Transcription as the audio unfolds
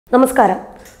നമസ്കാരം.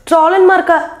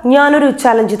 ട്രോളന്മാർക്ക് ഞാനൊരു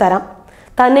ചലഞ്ച് തരാം.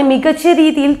 തന്നെ മികച്ച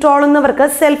രീതിയിൽ ട്രോളുന്നവർക്ക്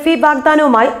selfie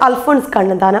വാഗ്ദാനവുമായി Alphons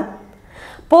Kannanthanam.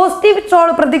 Positive troll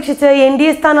പ്രതീക്ഷിച്ച്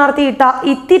NDA സ്ഥാനാർത്ഥി ഇട്ട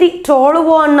ഇത്തിരി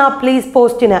ട്രോളുവോ അണ്ണ പ്ലീസ്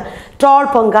പോസ്റ്റിന് ട്രോൾ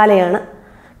പൊങ്കാലയാണ്.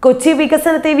 കൊച്ചി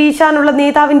വികസനത്തെ വീശാനുള്ള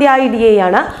നേതാവിന്റെ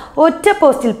ഐഡിയയാണ് ഒറ്റ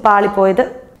പോസ്റ്റിൽ പാളിപ്പോയത്.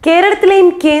 കേരളത്തിലെയും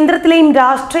കേന്ദ്രത്തിലെയും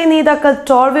രാഷ്ട്രീയ നേതാക്കൾ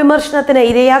ട്രോൾ വിമർശനത്തിന്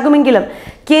ഇരയാകുമെങ്കിലും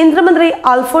കേന്ദ്രമന്ത്രി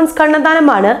അൽഫോൺസ്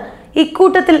കണ്ണന്താനമാണ്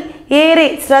ഇക്കൂട്ടത്തിൽ ഏറെ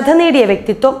ശ്രദ്ധ നേടിയ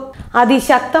വ്യക്തിത്വം.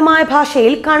 അതിശക്തമായ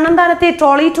ഭാഷയിൽ കണ്ണന്താനത്തെ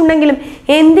ട്രോളിയിട്ടുണ്ടെങ്കിലും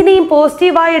എന്തിനേയും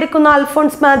പോസിറ്റീവായി എടുക്കുന്ന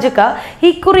അൽഫോൺസ് മാജിക്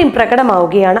ഇക്കുറിയും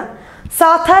പ്രകടമാവുകയാണ്.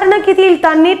 സാധാരണഗതിയിൽ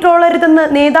തന്നെ ട്രോളരുതെന്ന്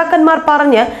നേതാക്കന്മാർ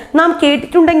പറഞ്ഞ് നാം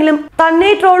കേട്ടിട്ടുണ്ടെങ്കിലും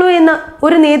തന്നെ ട്രോളൂ എന്ന്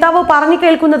ഒരു നേതാവ് പറഞ്ഞു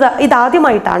കേൾക്കുന്നത്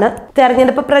ഇതാദ്യമായിട്ടാണ്.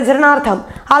 തെരഞ്ഞെടുപ്പ് പ്രചരണാർത്ഥം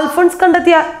അൽഫോൺസ്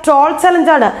കണ്ടെത്തിയ ട്രോൾ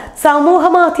ചലഞ്ചാണ് സമൂഹ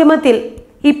മാധ്യമത്തിൽ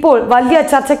ഇപ്പോൾ വലിയ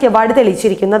ചർച്ചയ്ക്ക്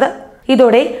വഴിതെളിച്ചിരിക്കുന്നത്.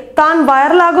 ഇതോടെ താൻ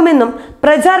വൈറലാകുമെന്നും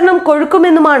പ്രചാരണം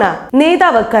കൊഴുക്കുമെന്നുമാണ്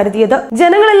നേതാവ് കരുതിയത്.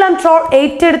 ജനങ്ങളെല്ലാം ട്രോൾ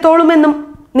ഏറ്റെടുത്തോളുമെന്നും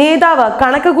നേതാവ്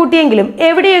കണക്ക് കൂട്ടിയെങ്കിലും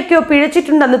എവിടെയൊക്കെയോ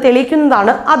പിഴച്ചിട്ടുണ്ടെന്ന്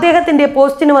തെളിയിക്കുന്നതാണ് അദ്ദേഹത്തിന്റെ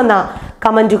പോസ്റ്റിന് വന്ന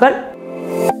കമന്റുകൾ.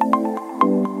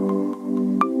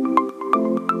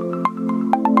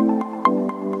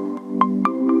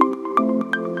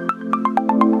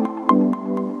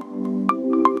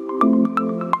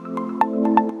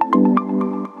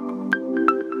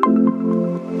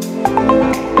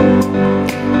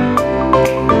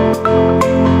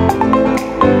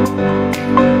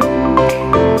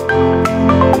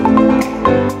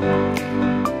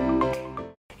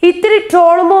 ഇത്തിരി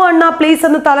ട്രോളുമോ അണ്ണ പ്ലീസ്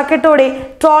എന്ന തലക്കെട്ടോടെ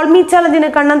ട്രോൾ മീ ചലഞ്ചിന്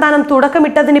കണ്ണന്താനം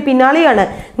തുടക്കമിട്ടതിന് പിന്നാലെയാണ്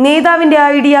നേതാവിന്റെ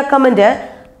ഐഡിയ കമന്റ്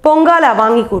പൊങ്കാല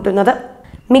വാങ്ങിക്കൂട്ടുന്നത്.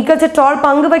 മികച്ച ട്രോൾ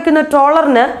പങ്കുവയ്ക്കുന്ന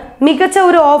ട്രോളറിന് മികച്ച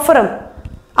ഒരു ഓഫറും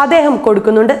അദ്ദേഹം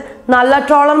കൊടുക്കുന്നുണ്ട്. നല്ല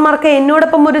ട്രോളർമാർക്ക്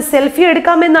എന്നോടൊപ്പം ഒരു സെൽഫി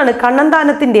എടുക്കാമെന്നാണ്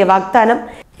കണ്ണന്താനത്തിന്റെ വാഗ്ദാനം.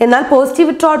 എന്നാൽ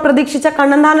പോസിറ്റീവ് ട്രോൾ പ്രതീക്ഷിച്ച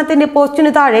കണ്ണന്താനത്തിന്റെ പോസ്റ്റിന്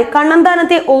താഴെ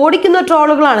കണ്ണന്താനത്തെ ഓടിക്കുന്ന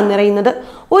ട്രോളുകളാണ് നിറയുന്നത്.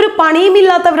 ഒരു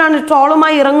പണിയുമില്ലാത്തവരാണ്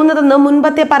ട്രോളുമായി ഇറങ്ങുന്നതെന്ന്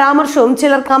മുൻപത്തെ പരാമർശവും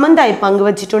ചിലർ കമന്റായി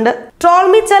പങ്കുവച്ചിട്ടുണ്ട്. ട്രോൾ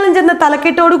മീ ചലഞ്ച് എന്ന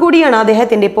തലക്കെട്ടോടു കൂടിയാണ്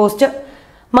അദ്ദേഹത്തിന്റെ പോസ്റ്റ്.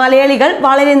 മലയാളികൾ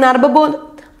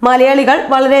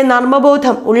വളരെ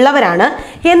നർമ്മബോധം ഉള്ളവരാണ്.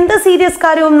 എന്ത് സീരിയസ്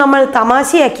കാര്യവും നമ്മൾ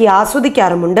തമാശയാക്കി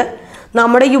ആസ്വദിക്കാറുമുണ്ട്.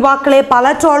 നമ്മുടെ യുവാക്കളെ പല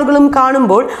ട്രോളുകളും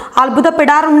കാണുമ്പോൾ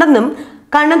അത്ഭുതപ്പെടാറുണ്ടെന്നും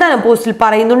കണ്ണന്താനം പോസ്റ്റിൽ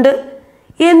പറയുന്നുണ്ട്.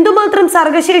 എന്തുമാത്രം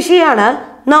സർഗശേഷിയാണ്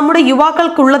നമ്മുടെ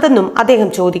യുവാക്കൾക്കുള്ളതെന്നും അദ്ദേഹം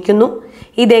ചോദിക്കുന്നു.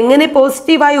 ഇതെങ്ങനെ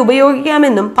പോസിറ്റീവായി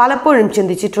ഉപയോഗിക്കാമെന്നും പലപ്പോഴും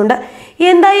ചിന്തിച്ചിട്ടുണ്ട്.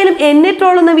 എന്തായാലും എന്നെ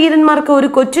ട്രോളുന്ന വീരന്മാർക്ക് ഒരു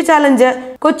കൊച്ചു ചലഞ്ച്.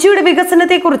 കൊച്ചിയുടെ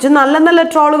വികസനത്തെക്കുറിച്ച് നല്ല നല്ല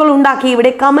ട്രോളുകൾ ഉണ്ടാക്കി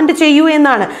ഇവിടെ കമന്റ് ചെയ്യൂ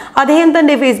എന്നാണ് അദ്ദേഹം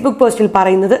തന്റെ ഫേസ്ബുക്ക് പോസ്റ്റിൽ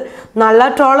പറയുന്നത്. നല്ല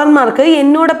ട്രോളർമാർക്ക്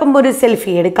എന്നോടൊപ്പം ഒരു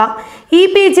സെൽഫി എടുക്കാം, ഈ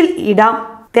പേജിൽ ഇടാം.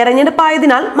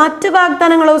 തെരഞ്ഞെടുപ്പായതിനാൽ മറ്റ്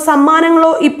വാഗ്ദാനങ്ങളോ സമ്മാനങ്ങളോ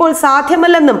ഇപ്പോൾ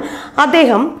സാധ്യമല്ലെന്നും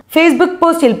അദ്ദേഹം ഫേസ്ബുക്ക്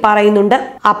പോസ്റ്റിൽ പറയുന്നുണ്ട്.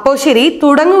 അപ്പോ ശരി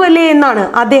തുടങ്ങുവല്ലേ എന്നാണ്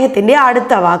അദ്ദേഹത്തിന്റെ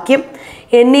അടുത്ത വാക്യം.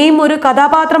 എന്നെയും ഒരു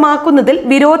കഥാപാത്രമാക്കുന്നതിൽ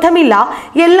വിരോധമില്ല,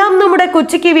 എല്ലാം നമ്മുടെ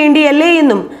കൊച്ചിക്ക് വേണ്ടിയല്ലേ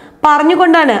എന്നും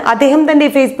പറഞ്ഞുകൊണ്ടാണ് അദ്ദേഹം തന്റെ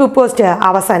ഫേസ്ബുക്ക് പോസ്റ്റ്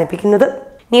അവസാനിപ്പിക്കുന്നത്.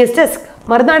 ന്യൂസ് ഡെസ്ക്,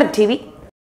 മറുനാടൻ TV.